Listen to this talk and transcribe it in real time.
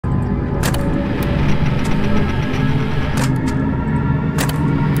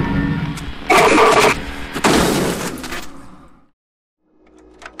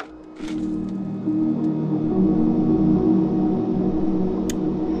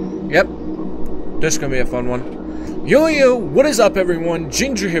Yep. This is going to be a fun one. Yo, what is up, everyone?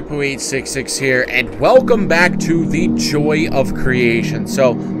 GingerHippo866 here, and welcome back to the Joy of Creation.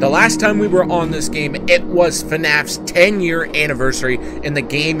 So, the last time we were on this game, it was FNAF's 10-year anniversary, and the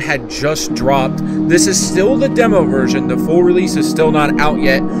game had just dropped. This is still the demo version. The full release is still not out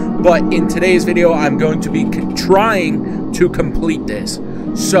yet, but in today's video, I'm going to be trying to complete this.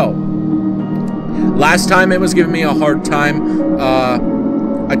 So, last time it was giving me a hard time.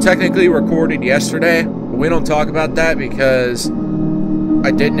 I technically recorded yesterday. We don't talk about that because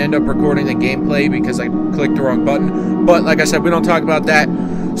I didn't end up recording the gameplay because I clicked the wrong button. But like I said, we don't talk about that.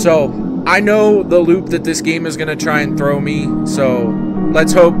 So I know the loop that this game is going to try and throw me. So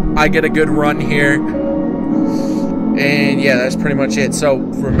let's hope I get a good run here. And yeah, that's pretty much it. So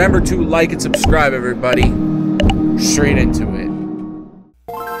remember to like and subscribe, everybody. Straight into it.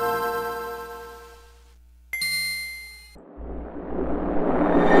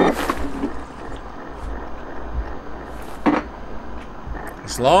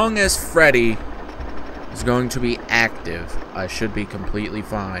 As long as Freddy is going to be active, I should be completely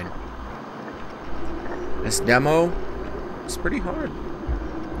fine. This demo is pretty hard.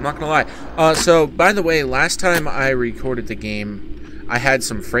 I'm not gonna lie. So, by the way, last time I recorded the game, I had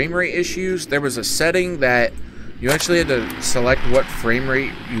some frame rate issues. There was a setting that you actually had to select what frame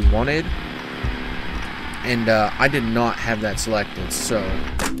rate you wanted. And I did not have that selected, so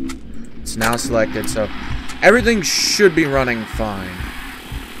it's now selected. So, everything should be running fine.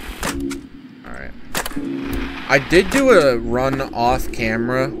 Alright. I did do a run off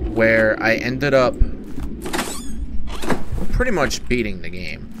camera where I ended up pretty much beating the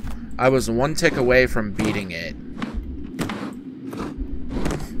game. I was one tick away from beating it.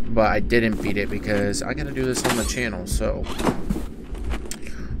 But I didn't beat it because I gotta do this on the channel, so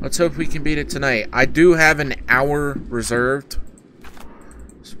let's hope we can beat it tonight. I do have an hour reserved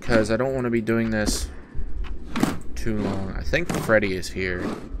because I don't want to be doing this too long. I think Freddy is here.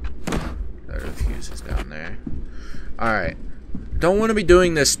 The fuse is down there. Alright. Don't want to be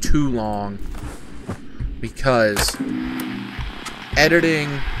doing this too long because editing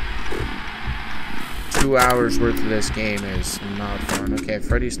 2 hours worth of this game is not fun. Okay,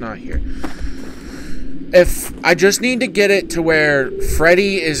 Freddy's not here. If I just need to get it to where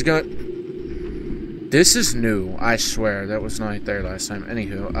Freddy is going... This is new, I swear. That was not there last time.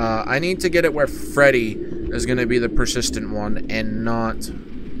 Anywho, I need to get it where Freddy is going to be the persistent one and not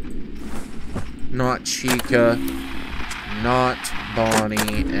Chica, not Bonnie,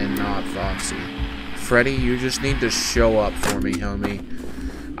 and not Foxy. Freddy, you just need to show up for me, homie.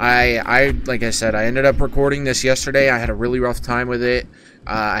 Like I said, I ended up recording this yesterday. I had a really rough time with it.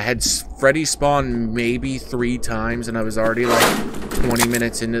 I had Freddy spawn maybe 3 times, and I was already like 20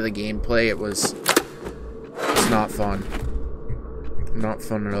 minutes into the gameplay. It's not fun. Not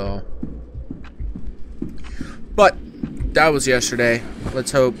fun at all. But that was yesterday.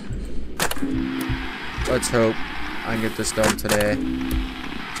 Let's hope I can get this done today.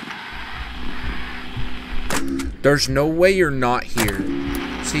 There's no way you're not here.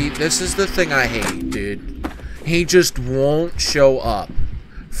 See, this is the thing I hate, dude. He just won't show up.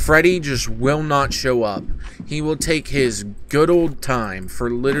 Freddy just will not show up. He will take his good old time for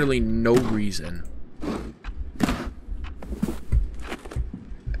literally no reason.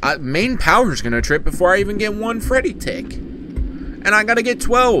 Main power's gonna trip before I even get 1 Freddy tick. And I gotta get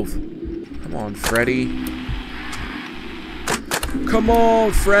 12. Come on, Freddy. Come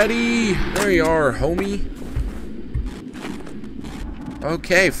on, Freddy. There you are, homie.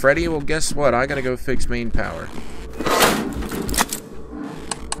 Okay, Freddy, well, guess what? I gotta go fix main power.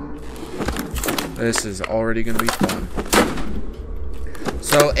 This is already gonna be fun.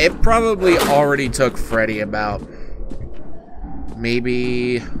 So, it probably already took Freddy about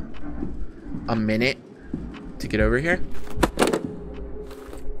maybe a minute to get over here.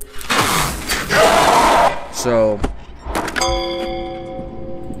 So,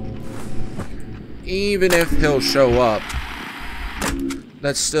 even if he'll show up,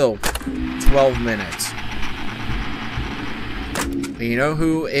 that's still 12 minutes. And you know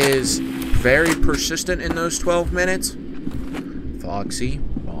who is very persistent in those 12 minutes? Foxy,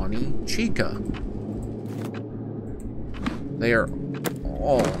 Bonnie, Chica. They are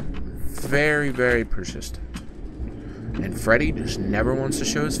all very, very persistent. And Freddy just never wants to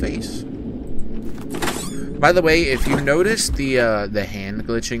show his face. By the way, if you notice the hand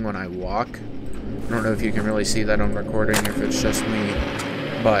glitching when I walk, I don't know if you can really see that on recording, if it's just me,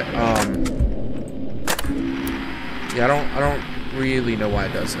 but yeah, I don't really know why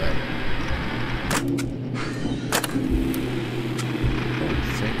it does that.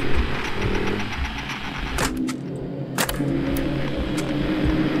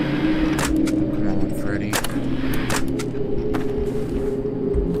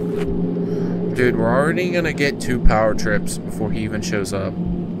 Dude, we're already gonna get 2 power trips before he even shows up.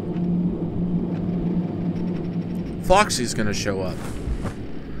 Foxy's gonna show up.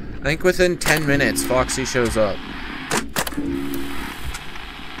 I think within 10 minutes, Foxy shows up.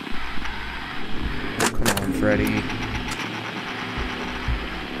 Come on, Freddy.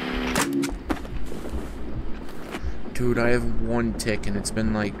 Dude, I have 1 tick and it's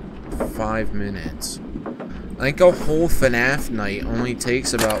been like 5 minutes. I think a whole FNAF night only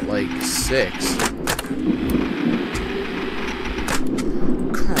takes about like 6.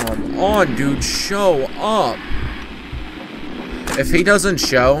 Come on, dude, show up. If he doesn't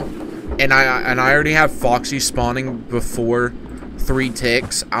show, and I already have Foxy spawning before 3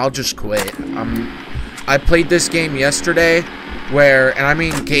 ticks, I'll just quit. I played this game yesterday where, and I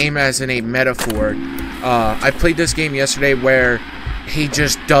mean game as in a metaphor, I played this game yesterday where he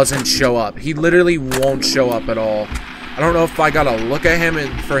just doesn't show up. He literally won't show up at all. I don't know if I gotta look at him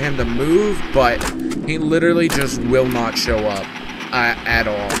and for him to move, but he literally just will not show up at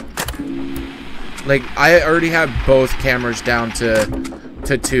all. Like, I already have both cameras down to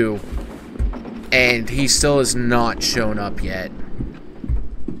 2, and he still has not shown up yet.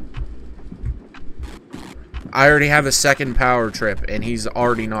 I already have a 2nd power trip, and he's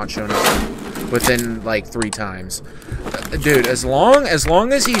already not shown up within like 3 times. Dude, as long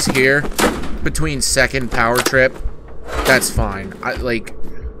as he's here between 2nd power trip, that's fine. I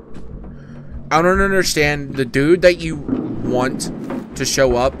don't understand the dude that you want to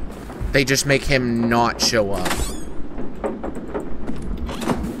show up. They just make him not show up.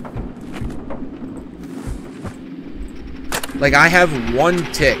 Like, I have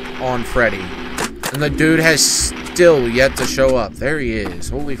 1 tick on Freddy, and the dude has still yet to show up. There he is.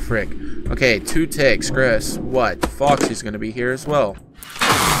 Holy frick. Okay, 2 ticks. Chris, what? Foxy's gonna be here as well.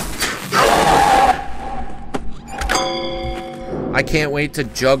 I can't wait to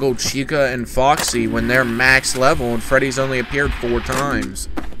juggle Chica and Foxy when they're max level and Freddy's only appeared 4 times.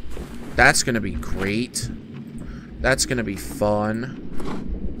 That's gonna be great. That's gonna be fun.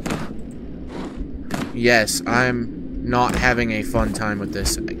 Yes, I'm not having a fun time with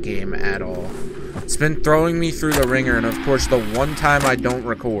this game at all. It's been throwing me through the ringer, and of course the one time I don't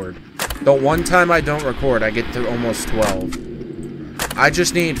record. I get to almost 12. I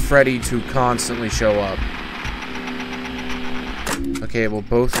just need Freddy to constantly show up. Okay, well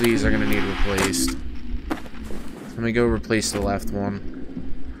both of these are gonna need replaced. Let me go replace the left one.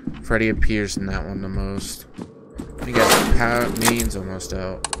 Freddy appears in that one the most. We got power means almost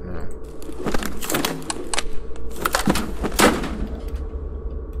out. No.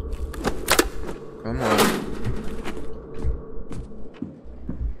 Come on.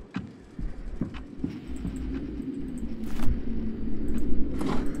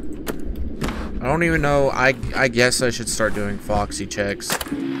 I don't even know. I guess I should start doing Foxy checks.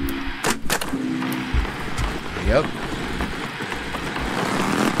 Yep.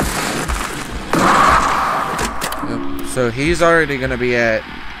 So he's already gonna be at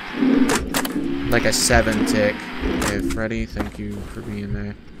like a 7 tick. Okay, Freddy, thank you for being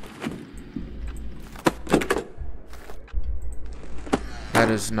there.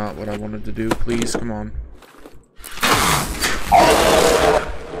 That is not what I wanted to do. Please, come on.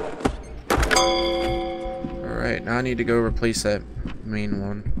 Alright, now I need to go replace that main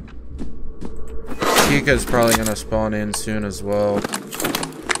one. Chica's probably gonna spawn in soon as well.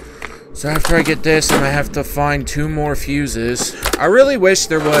 So after I get this, I'm gonna have to find 2 more fuses. I really wish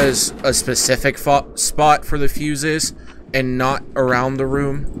there was a specific spot for the fuses and not around the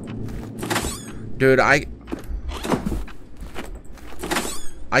room. Dude, I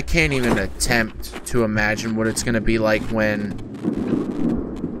can't even attempt to imagine what it's gonna be like when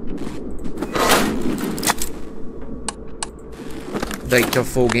like the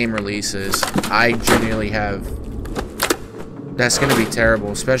full game releases. I genuinely have. That's gonna be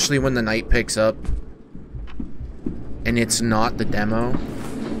terrible, especially when the night picks up and it's not the demo.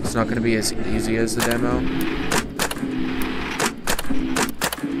 It's not gonna be as easy as the demo.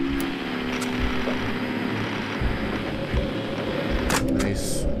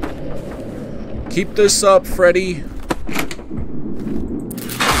 Nice. Keep this up, Freddy.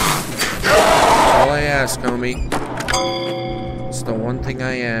 All I ask, homie. It's the one thing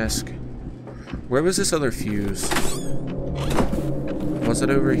I ask. Where was this other fuse? Was it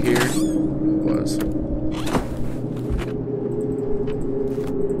over here? It was.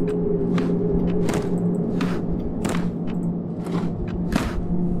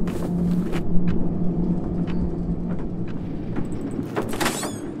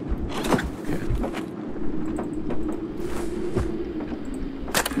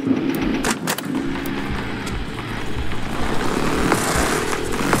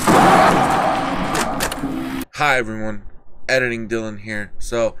 Hi everyone, Editing Dylan here.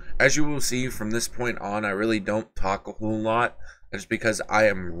 So, as you will see from this point on, I really don't talk a whole lot. That's because I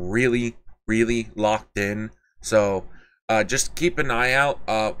am really locked in. So, just keep an eye out.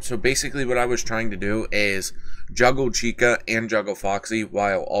 So basically what I was trying to do is juggle Chica and juggle Foxy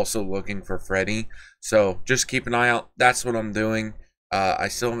while also looking for Freddy. So, just keep an eye out. That's what I'm doing. I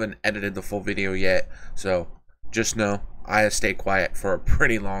still haven't edited the full video yet. So, just know I stay quiet for a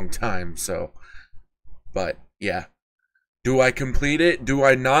pretty long time. So, but yeah. Do I complete it? Do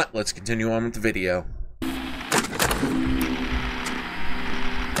I not? Let's continue on with the video.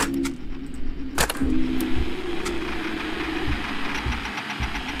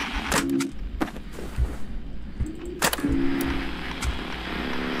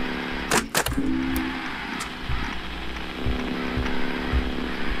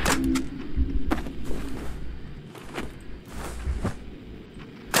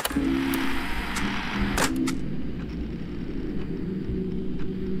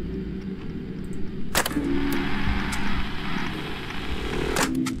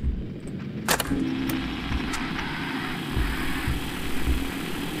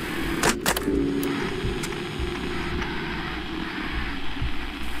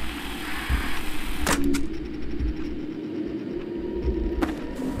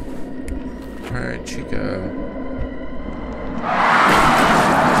 Alright, Chica.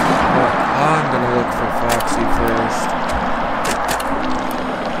 Well, I'm gonna look for Foxy first.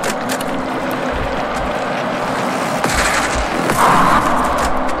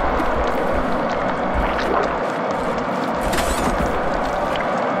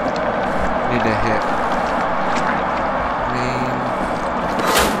 Need to hit main.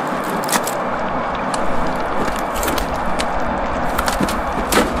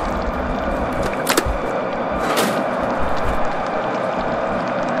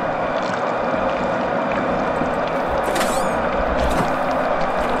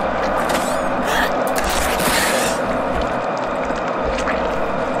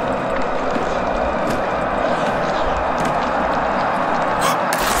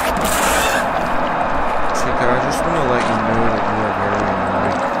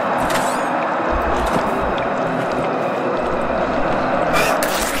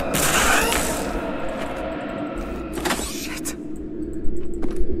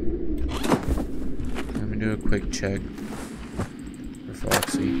 Do a quick check for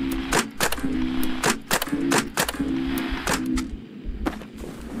Foxy.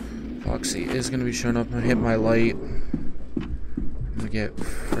 Foxy is going to be showing up. I'm going to hit my light. I'm going to get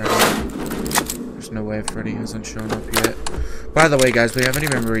Freddy. There's no way Freddy hasn't shown up yet. By the way, guys, we haven't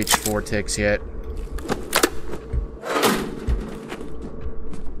even reached 4 ticks yet.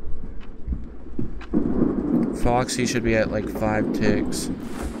 Foxy should be at like 5 ticks.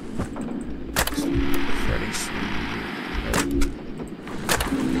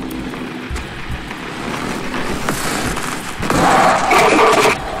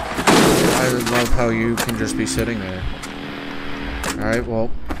 I love how you can just be sitting there. Alright, well.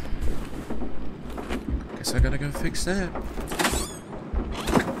 Guess I gotta go fix that.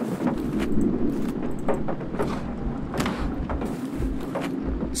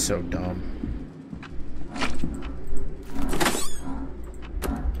 So dumb.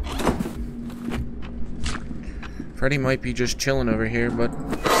 Freddy might be just chilling over here, but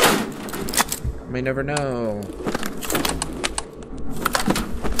may never know.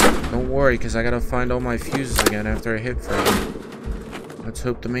 Don't worry, because I gotta find all my fuses again after I hit Freddy. Let's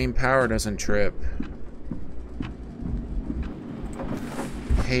hope the main power doesn't trip.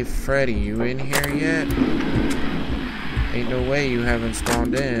 Hey Freddy, you in here yet? Ain't no way you haven't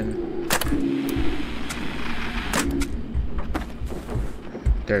spawned in.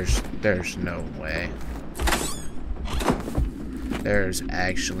 There's no way. There's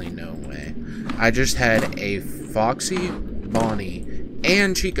actually no way. I just had a Foxy, Bonnie,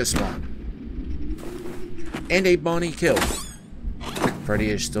 and Chica spawn. And a Bonnie kill.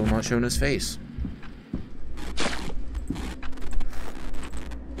 Freddy is still not showing his face.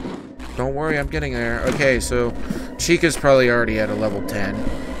 Don't worry, I'm getting there. Okay, so Chica's probably already at a level 10.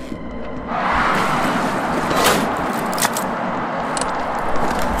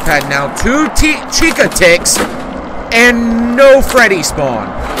 Had now 2 Chica ticks and no Freddy spawn.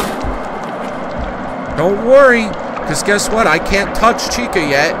 Don't worry, because guess what? I can't touch Chica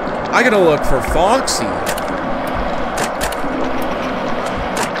yet. I gotta look for Foxy.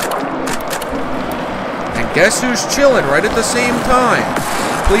 And guess who's chilling right at the same time?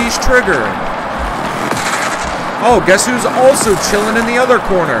 Please trigger. Oh, guess who's also chilling in the other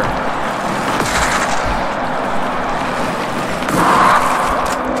corner?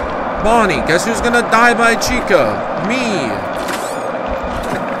 Bonnie, guess who's gonna die by Chica? Me.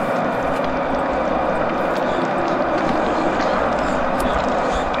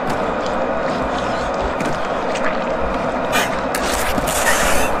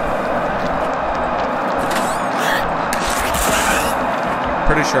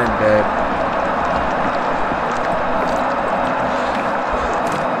 Pretty sure I'm dead.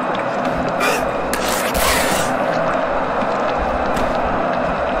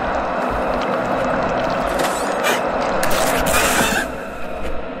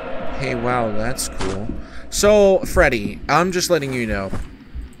 Hey, wow, that's cool. So, Freddy, I'm just letting you know.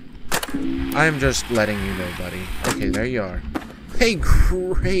 I'm just letting you know, buddy. Okay, there you are. Hey,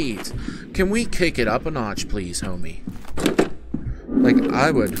 great. Can we kick it up a notch, please, homie? Like,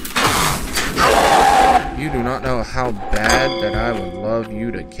 I would. You do not know how bad that I would love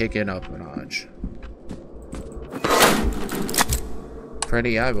you to kick it up a notch.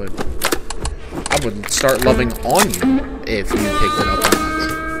 Freddy, I would start loving on you if you kicked it up a notch.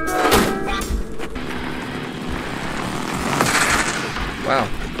 Wow.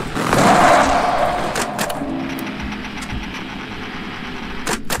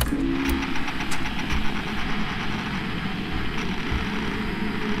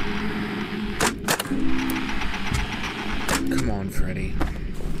 Come on, Freddy.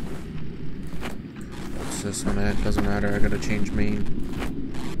 What's this one at? Doesn't matter, I gotta change main.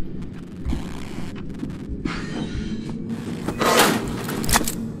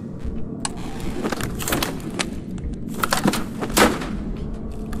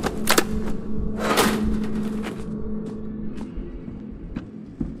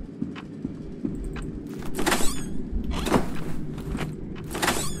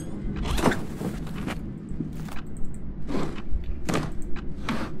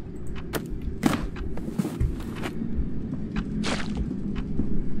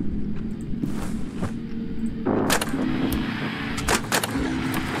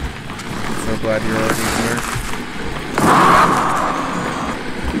 Glad you're already here.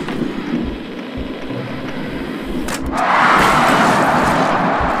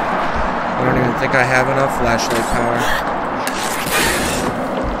 I don't even think I have enough flashlight power.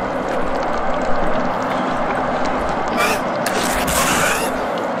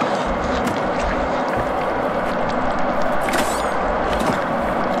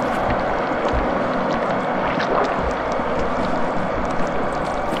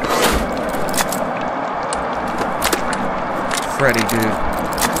 Freddy, dude.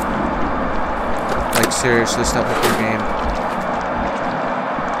 Like, seriously, step up your game.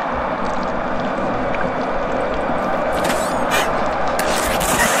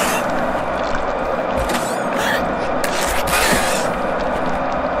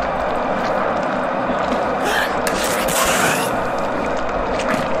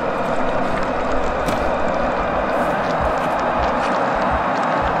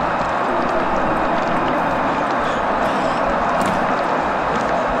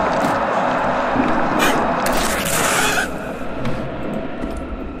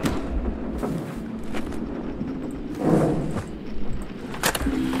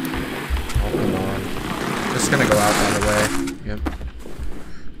 Gonna go out, by the way. Yep.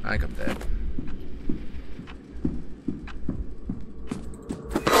 I think I'm dead.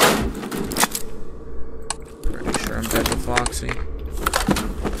 Pretty sure I'm dead to Foxy.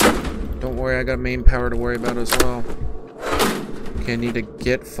 Don't worry, I got main power to worry about as well. Okay, I need to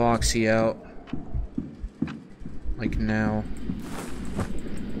get Foxy out. Like now.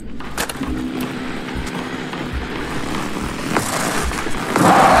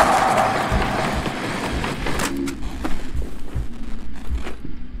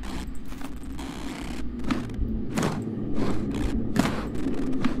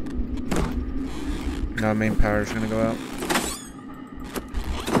 No, main power is gonna go out.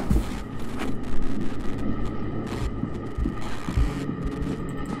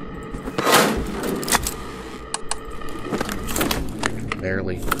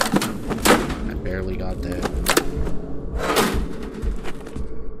 Barely. I barely got that.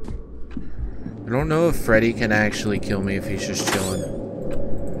 I don't know if Freddy can actually kill me if he's just chilling.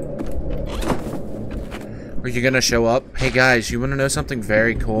 Are you gonna show up? Hey guys, you wanna know something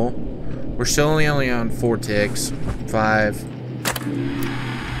very cool? We're still only on 4 ticks. 5.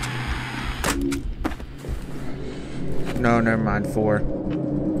 No, never mind. 4.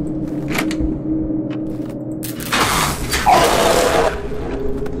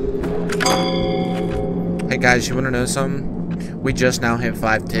 Hey guys, you wanna know something? We just now hit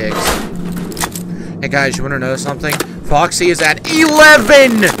 5 ticks. Hey guys, you wanna know something? Foxy is at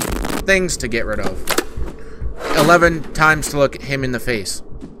 11 things to get rid of. 11 times to look him in the face.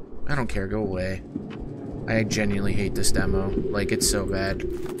 I don't care, go away. I genuinely hate this demo. Like, it's so bad.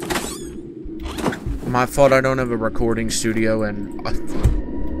 My fault I don't have a recording studio and...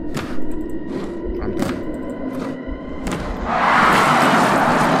 I'm done.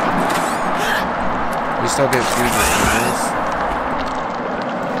 We still get food with this.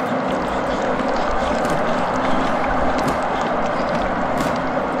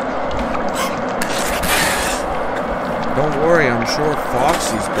 Don't worry, I'm sure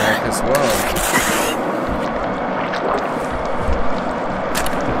Foxy's back as well.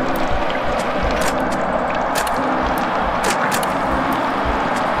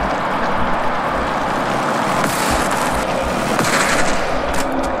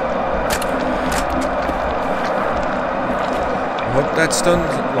 Hope that stun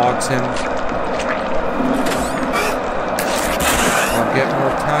locks him. I'll get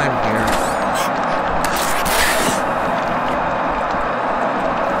more time here.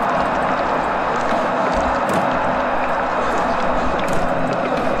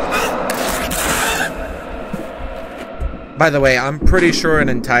 By the way, I'm pretty sure an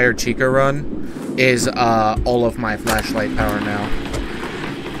entire Chica run is all of my flashlight power now.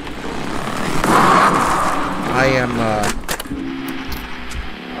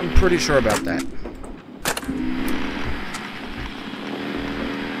 I'm pretty sure about that.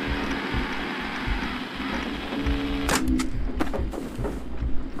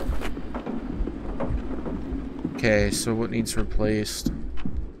 Okay, so what needs replaced?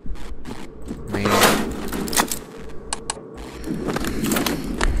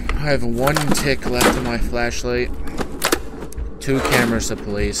 I have 1 tick left in my flashlight, 2 cameras to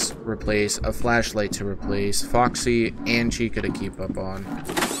replace, a flashlight to replace, Foxy and Chica to keep up on.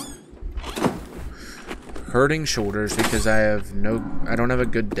 Hurting shoulders because I don't have a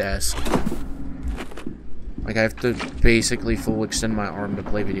good desk. Like, I have to basically full extend my arm to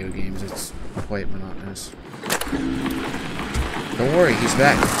play video games. It's quite monotonous. Don't worry, he's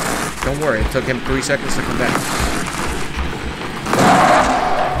back. Don't worry, it took him 3 seconds to come back.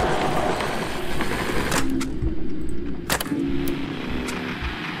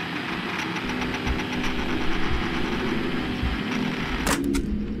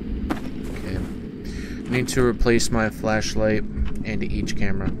 Need to replace my flashlight and each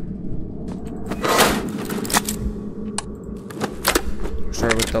camera.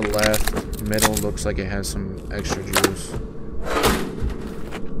 Start with the left. Middle looks like it has some extra juice.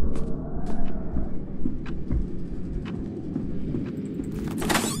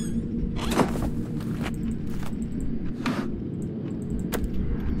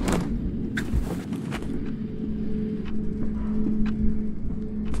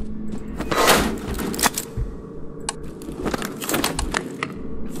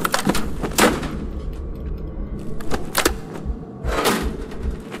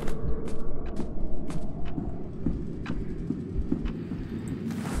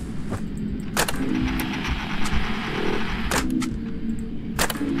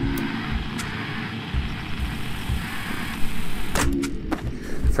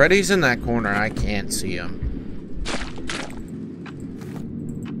 Freddy's in that corner. I can't see him.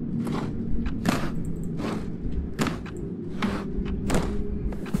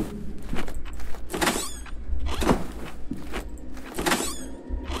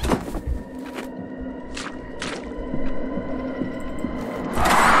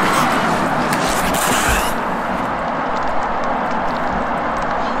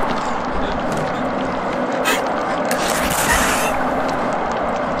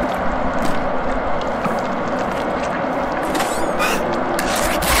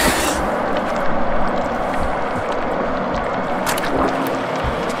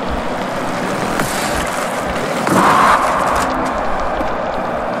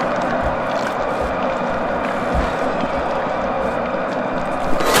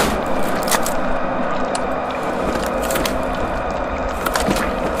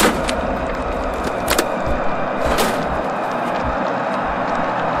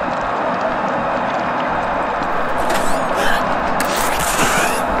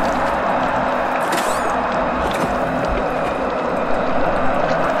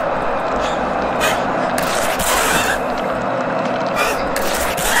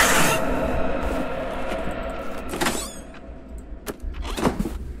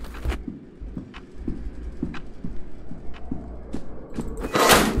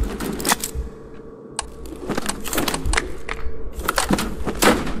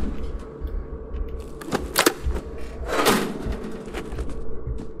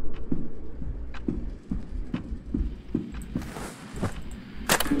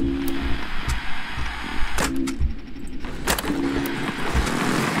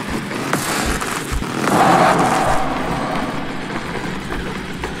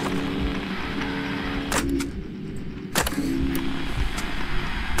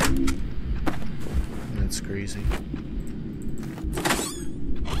 That's crazy.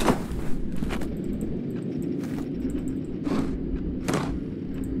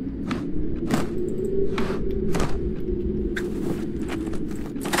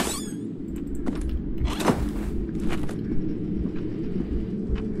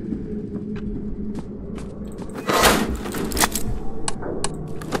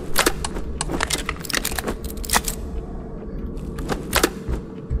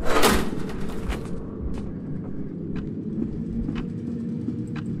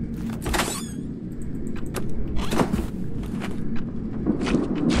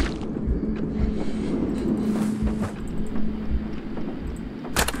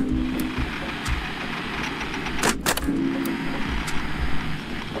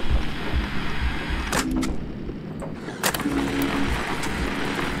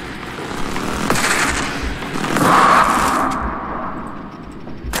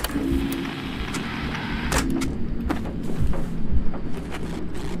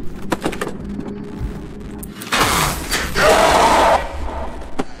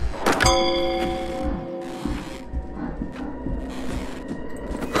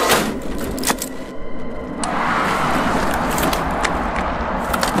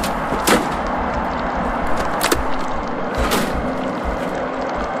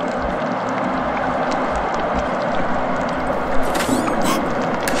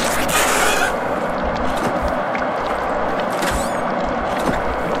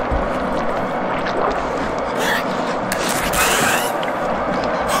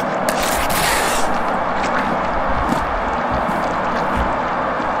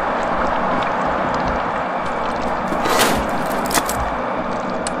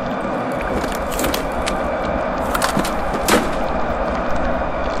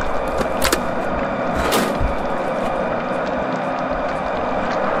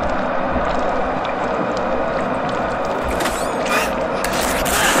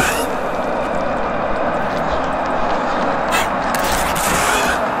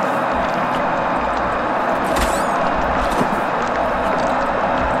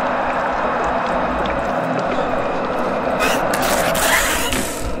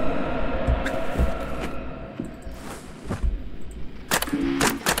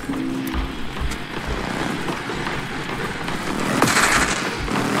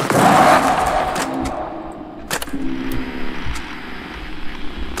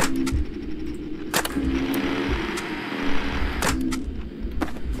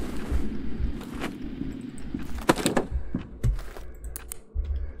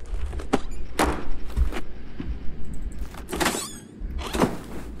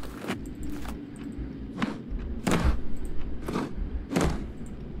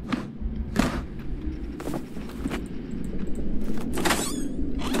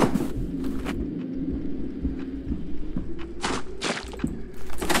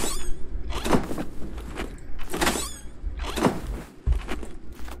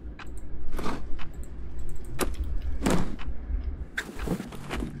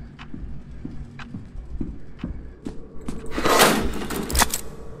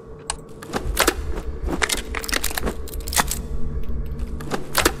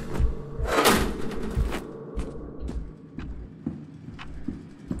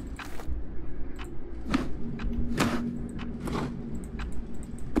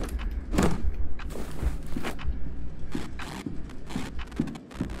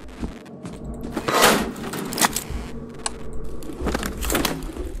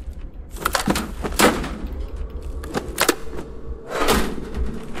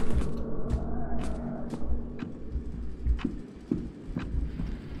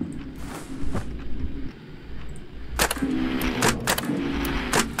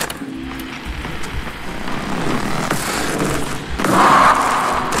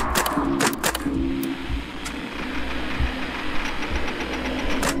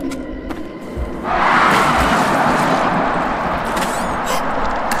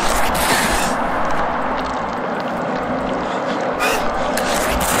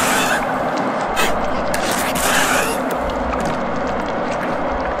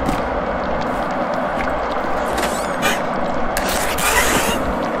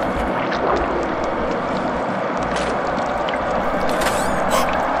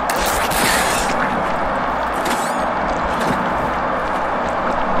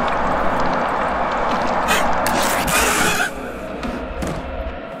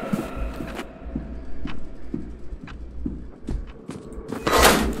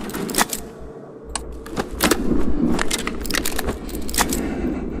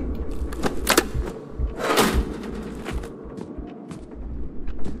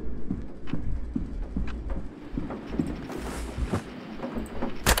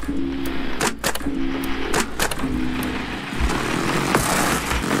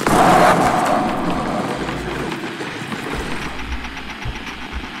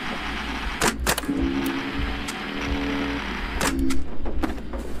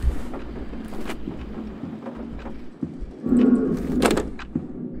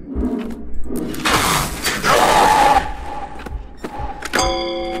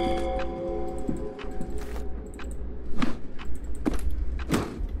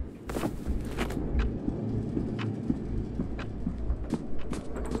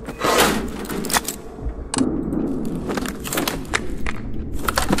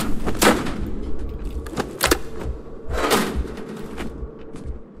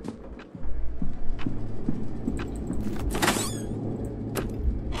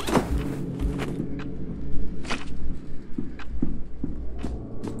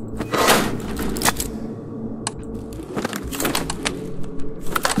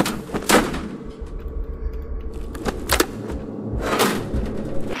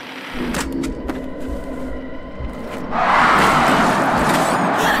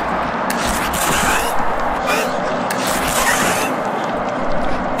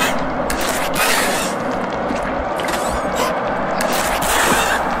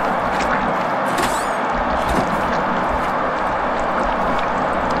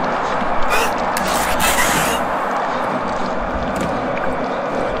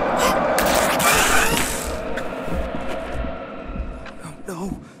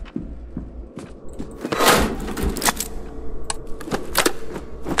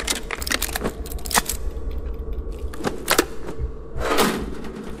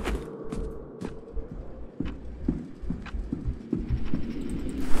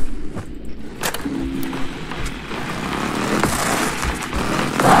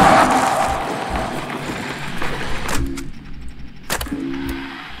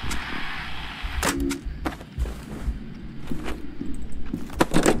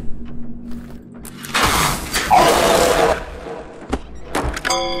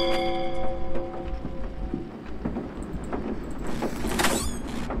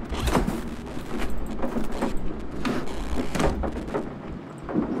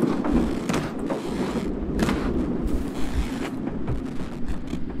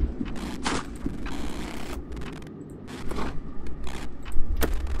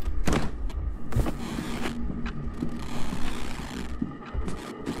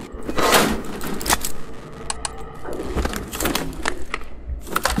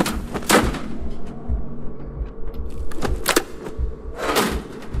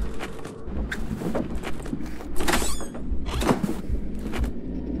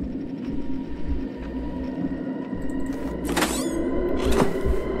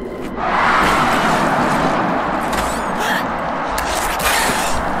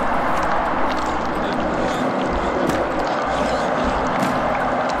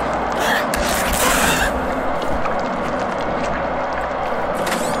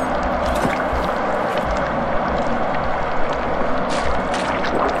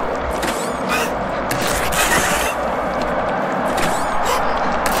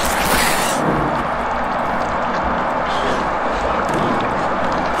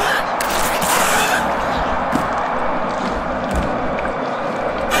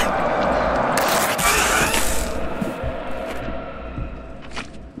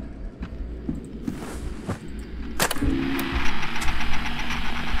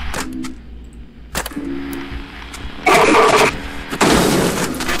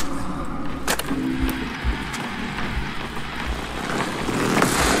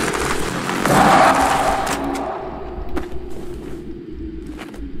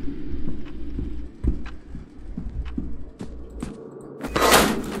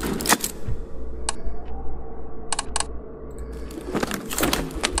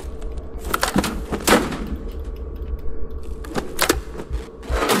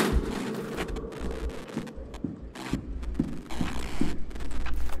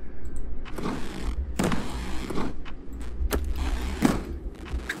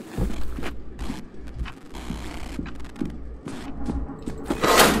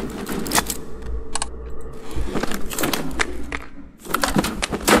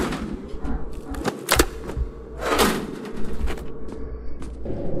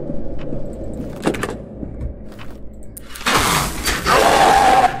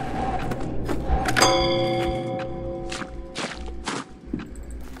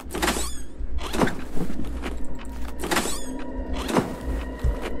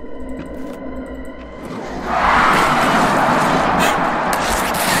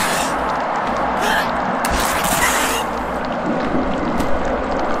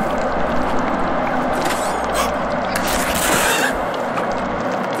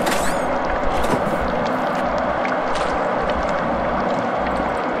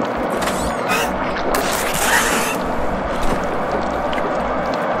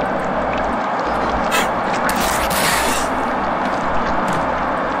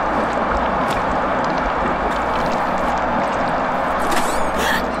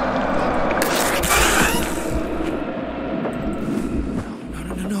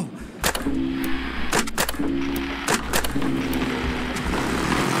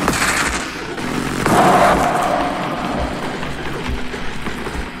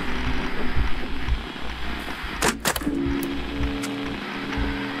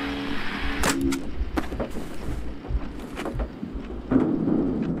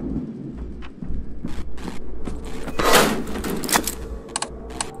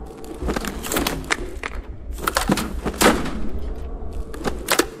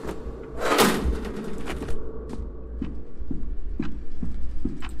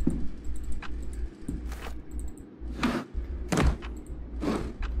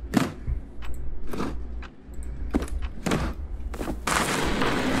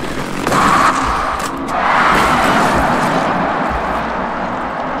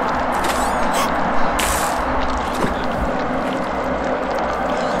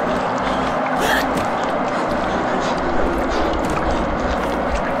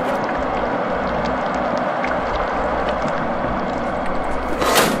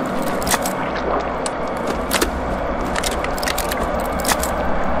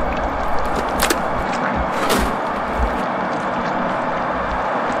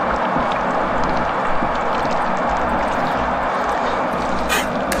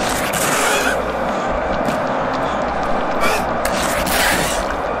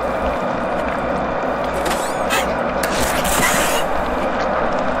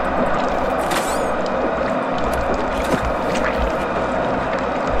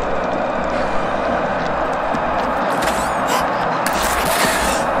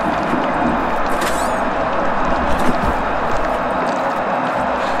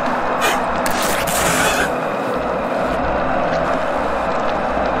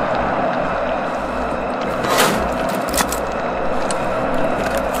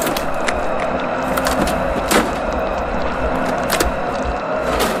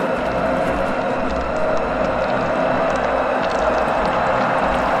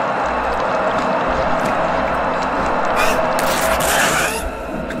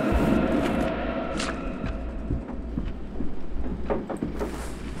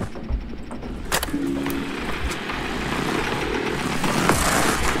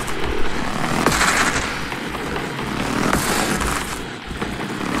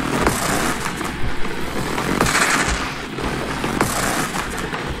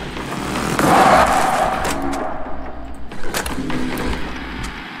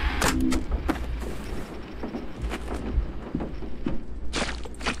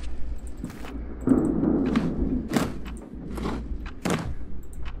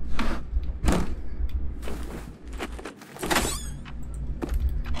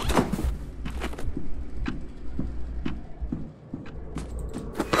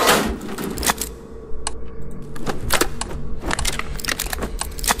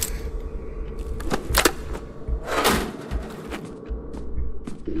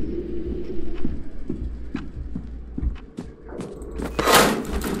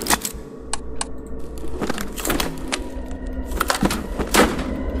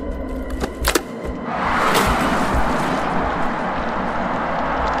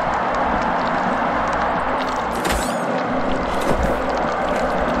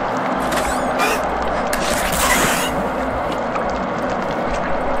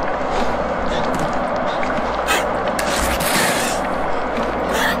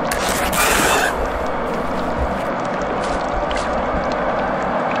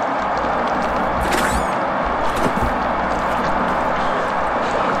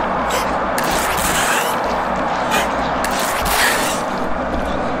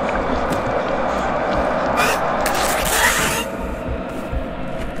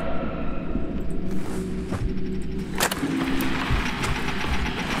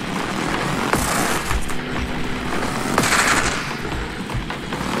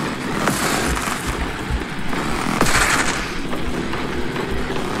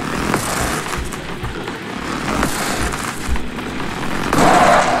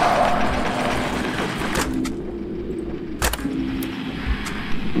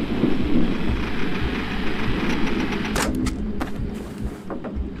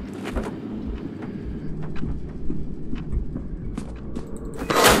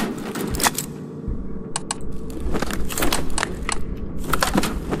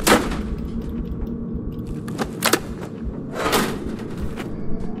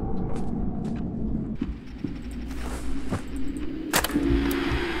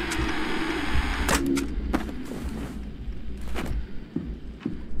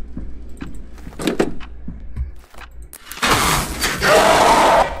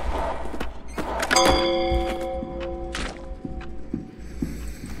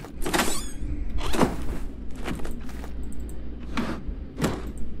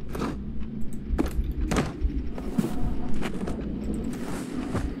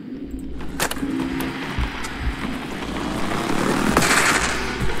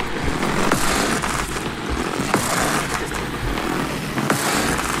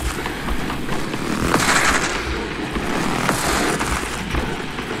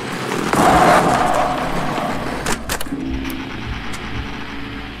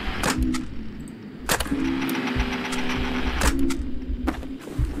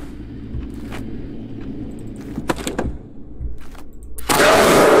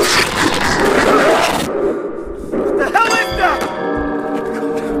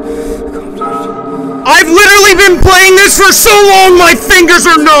 been playing this for so long, my fingers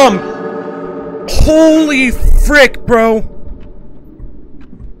are numb! Holy frick, bro.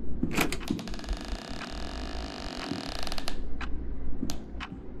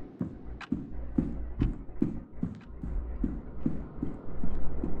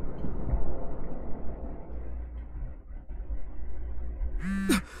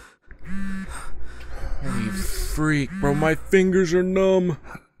 Holy freak, bro, my fingers are numb.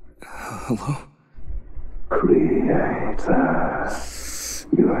 Hello? Creator,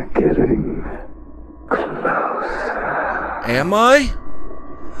 you are getting close. Am I?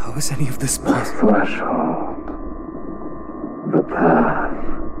 How is any of this possible? Threshold. The path.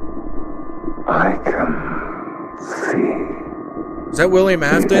 I can see. Is that William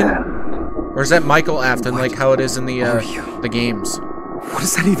Afton? End. Or is that Michael Afton, like how it is in the games? What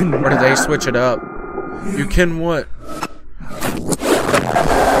does that even mean? Or do they switch it up? You can what?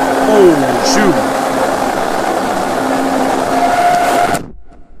 Oh, shoot.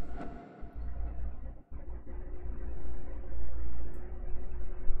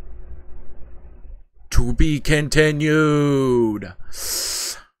 To be continued.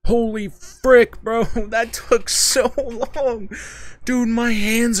 Holy frick, bro. That took so long. Dude, my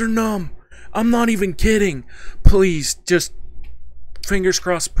hands are numb. I'm not even kidding. Please, just fingers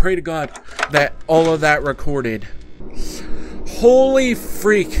crossed, pray to God that all of that recorded. Holy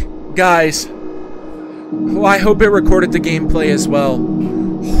freak, guys. Oh, I hope it recorded the gameplay as well.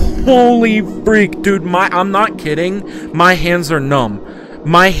 Holy freak, dude, I'm not kidding. My hands are numb.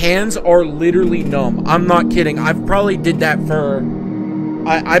 My hands are literally numb. I'm not kidding. I probably did that for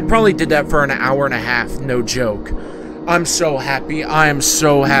an hour and a half, no joke. I'm so happy. I am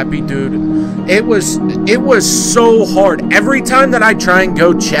so happy, dude. It was so hard. Every time that I try and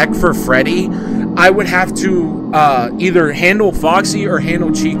go check for Freddy, I would have to either handle Foxy or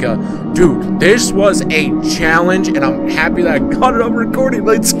handle Chica. Dude, this was a challenge, and I'm happy that I got it on recording.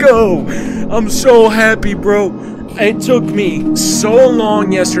 Let's go. I'm so happy, bro. It took me so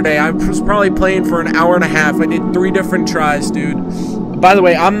long yesterday. I was probably playing for an hour and a half. I did 3 different tries, dude. By the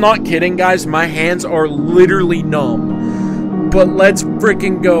way, I'm not kidding, guys. My hands are literally numb. But let's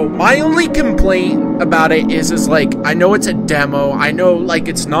freaking go. My only complaint about it is like, I know it's a demo. I know, like,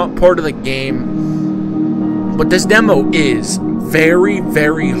 it's not part of the game. But this demo is very,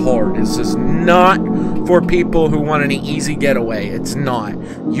 very hard. This is not for people who want an easy getaway. It's not.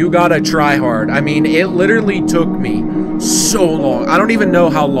 You gotta try hard. I mean, it literally took me so long. I don't even know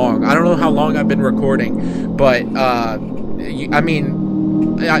how long. I don't know how long I've been recording. But, I mean,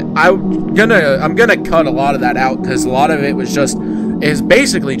 I'm gonna cut a lot of that out because a lot of it is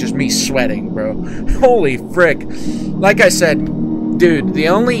basically just me sweating, bro. Holy frick. Like I said, dude, the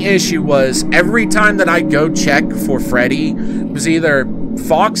only issue was every time that I go check for Freddy, it was either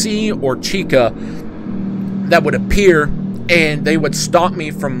Foxy or Chica that would appear, and they would stop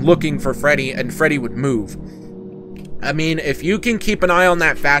me from looking for Freddy, and Freddy would move. I mean, if you can keep an eye on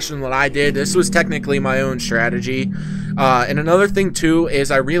that fashion that I did, this was technically my own strategy. And another thing, too,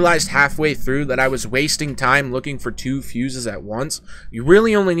 is I realized halfway through that I was wasting time looking for 2 fuses at once. You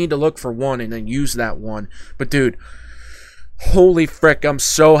really only need to look for 1 and then use that 1. But, dude, holy frick, I'm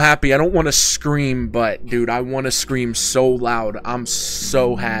so happy. I don't want to scream, but, dude, I want to scream so loud. I'm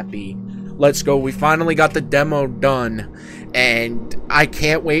so happy. Let's go. We finally got the demo done. And I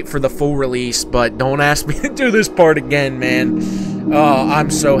can't wait for the full release, but don't ask me to do this part again, man. Oh, I'm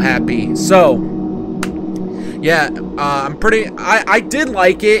so happy. So, yeah, I did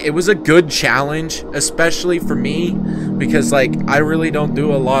like it. It was a good challenge, especially for me, because, like, I really don't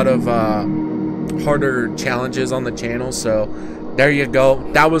do a lot of harder challenges on the channel, so there you go.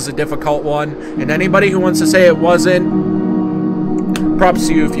 That was a difficult one, and anybody who wants to say it wasn't, props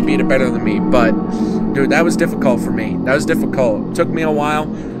to you if you beat it better than me, but dude, that was difficult for me. That was difficult. It took me a while.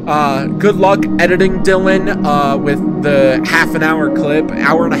 Good luck editing, Dylan, with the half-an-hour clip,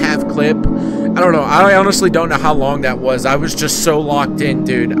 hour-and-a-half clip. I don't know. I honestly don't know how long that was. I was just so locked in,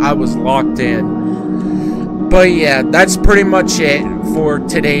 dude. I was locked in. But yeah, that's pretty much it for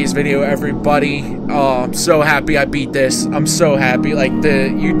today's video, everybody. I'm so happy I beat this. I'm so happy. Like,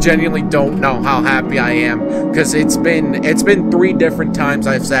 you genuinely don't know how happy I am, because it's been 3 different times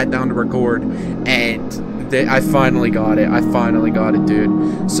I've sat down to record, and I finally got it. I finally got it,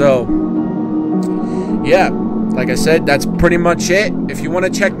 dude. So yeah, like I said, that's pretty much it. If you want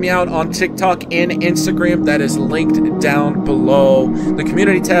to check me out on TikTok and Instagram, that is linked down below. The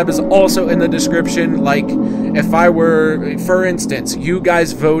community tab is also in the description. Like, if I were, for instance, you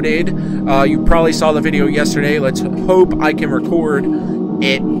guys voted, you probably saw the video yesterday. Let's hope I can record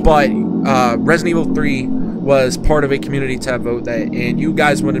it, but Resident Evil 3 was part of a community tab vote, and you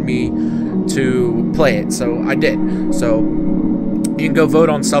guys wanted me to play it, so I did. So you can go vote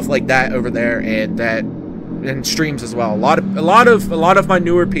on stuff like that over there, and streams as well. A lot of my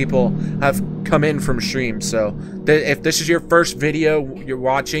newer people have come in from streams. So if this is your first video you're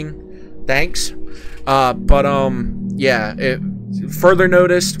watching, thanks. Yeah. Further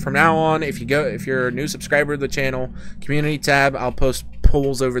notice from now on, if you're a new subscriber to the channel, community tab, I'll post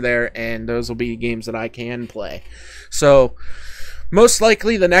polls over there, and those will be games that I can play. So most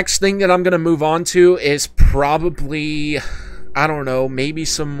likely the next thing that I'm gonna move on to is probably, I don't know, maybe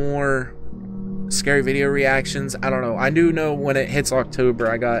some more scary video reactions. I don't know. I do know when it hits October,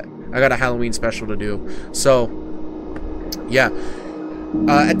 I got a Halloween special to do. So yeah.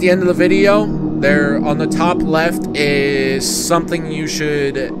 At the end of the video, there on the top left is something you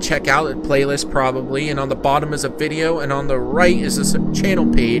should check out, a playlist probably, and on the bottom is a video, and on the right is a channel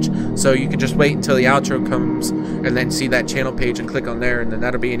page, so you can just wait until the outro comes and then see that channel page and click on there, and then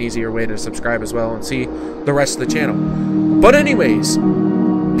that'll be an easier way to subscribe as well and see the rest of the channel. But anyways,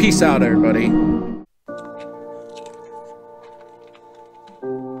 peace out everybody.